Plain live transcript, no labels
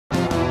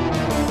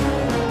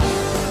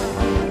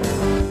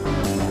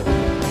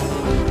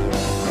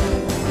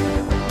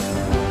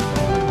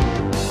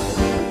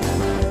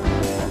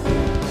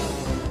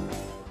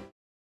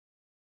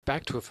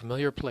back to a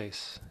familiar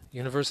place.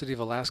 University of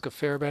Alaska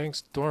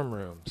Fairbanks dorm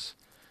rooms.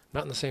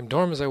 Not in the same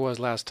dorm as I was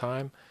last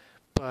time,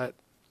 but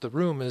the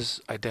room is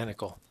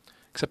identical.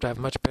 Except I have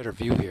a much better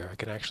view here. I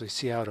can actually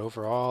see out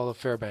over all of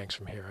Fairbanks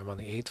from here. I'm on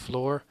the 8th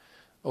floor,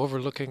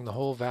 overlooking the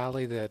whole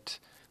valley that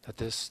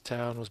this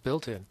town was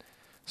built in.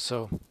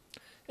 So,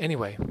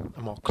 anyway,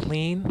 I'm all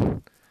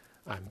clean.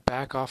 I'm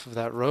back off of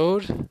that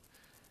road,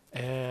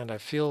 and I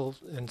feel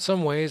in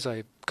some ways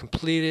I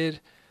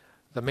completed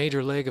the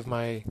major leg of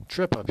my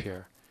trip up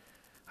here.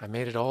 I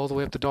made it all the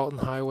way up the Dalton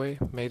Highway,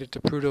 made it to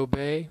Prudhoe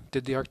Bay,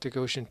 did the Arctic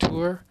Ocean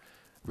tour,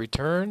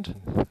 returned,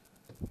 and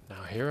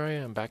now here I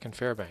am back in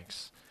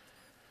Fairbanks.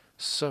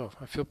 So,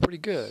 I feel pretty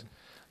good.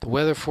 The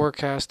weather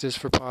forecast is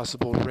for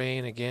possible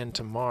rain again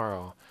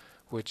tomorrow,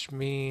 which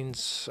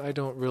means I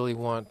don't really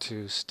want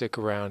to stick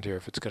around here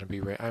if it's going to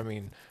be rain.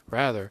 I'd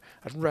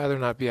rather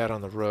not be out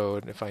on the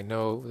road if I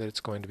know that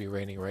it's going to be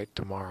raining right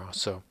tomorrow.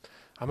 So,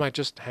 I might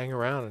just hang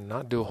around and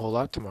not do a whole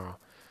lot tomorrow.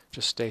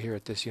 Just stay here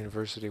at this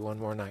university one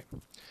more night.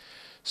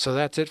 So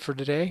that's it for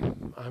today.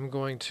 I'm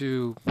going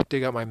to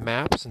dig out my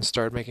maps and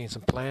start making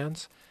some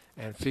plans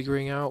and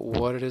figuring out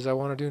what it is I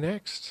want to do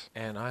next.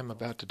 And I'm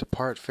about to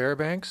depart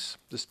Fairbanks.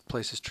 This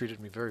place has treated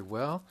me very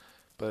well,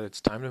 but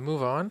it's time to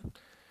move on.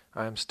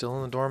 I'm still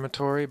in the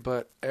dormitory,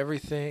 but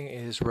everything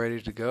is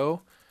ready to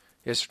go.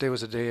 Yesterday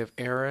was a day of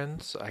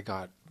errands. I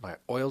got my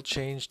oil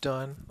change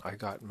done. I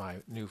got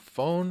my new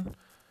phone.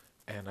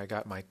 And I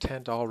got my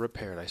tent all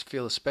repaired. I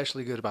feel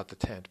especially good about the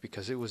tent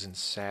because it was in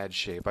sad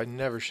shape. I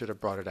never should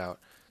have brought it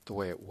out the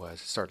way it was.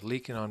 It started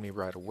leaking on me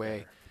right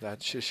away.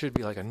 That should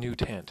be like a new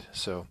tent.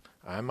 So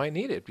I might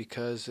need it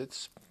because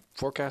it's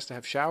forecast to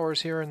have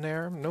showers here and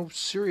there. No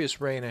serious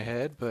rain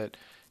ahead, but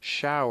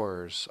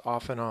showers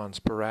off and on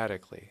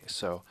sporadically.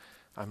 So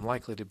I'm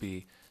likely to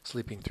be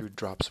sleeping through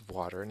drops of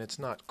water. And it's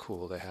not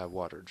cool to have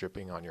water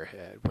dripping on your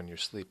head when you're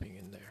sleeping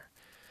in there.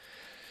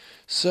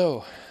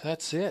 So,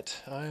 that's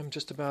it. I'm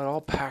just about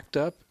all packed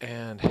up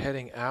and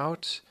heading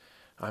out.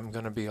 I'm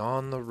going to be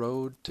on the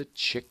road to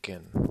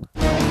Chicken.